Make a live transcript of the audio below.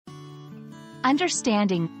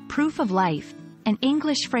Understanding Proof of Life, an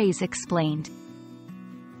English phrase explained.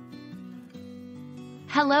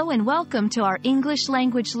 Hello and welcome to our English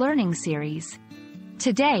language learning series.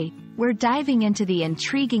 Today, we're diving into the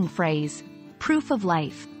intriguing phrase, proof of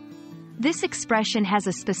life. This expression has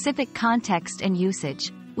a specific context and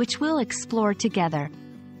usage, which we'll explore together.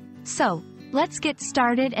 So, let's get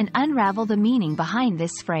started and unravel the meaning behind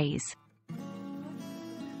this phrase.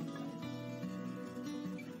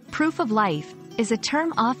 Proof of life is a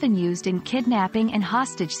term often used in kidnapping and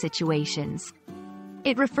hostage situations.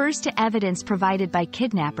 It refers to evidence provided by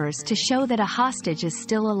kidnappers to show that a hostage is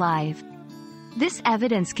still alive. This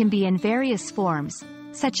evidence can be in various forms,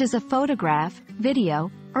 such as a photograph,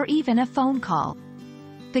 video, or even a phone call.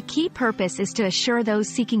 The key purpose is to assure those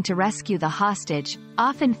seeking to rescue the hostage,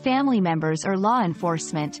 often family members or law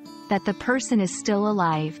enforcement, that the person is still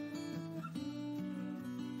alive.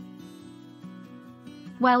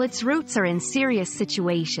 While its roots are in serious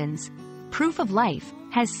situations, proof of life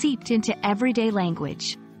has seeped into everyday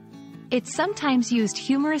language. It's sometimes used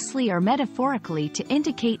humorously or metaphorically to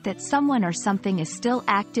indicate that someone or something is still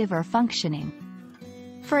active or functioning.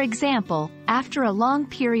 For example, after a long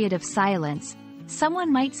period of silence,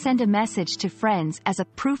 someone might send a message to friends as a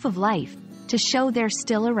proof of life to show they're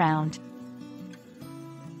still around.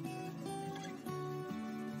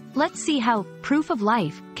 Let's see how proof of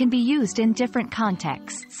life can be used in different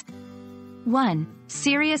contexts. 1.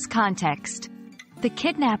 Serious context. The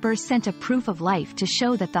kidnappers sent a proof of life to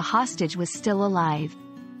show that the hostage was still alive.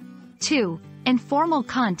 2. Informal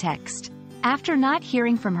context. After not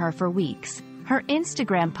hearing from her for weeks, her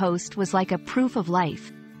Instagram post was like a proof of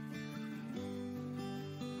life.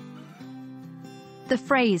 The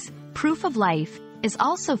phrase, proof of life, is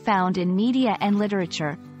also found in media and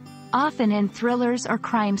literature, often in thrillers or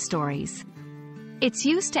crime stories. It's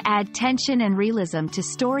used to add tension and realism to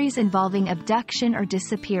stories involving abduction or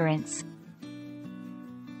disappearance.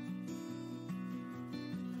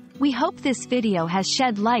 We hope this video has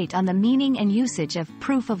shed light on the meaning and usage of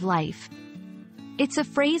proof of life. It's a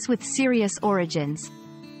phrase with serious origins,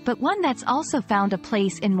 but one that's also found a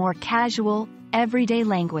place in more casual, everyday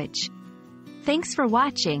language. Thanks for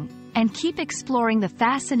watching, and keep exploring the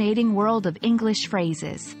fascinating world of English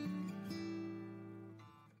phrases.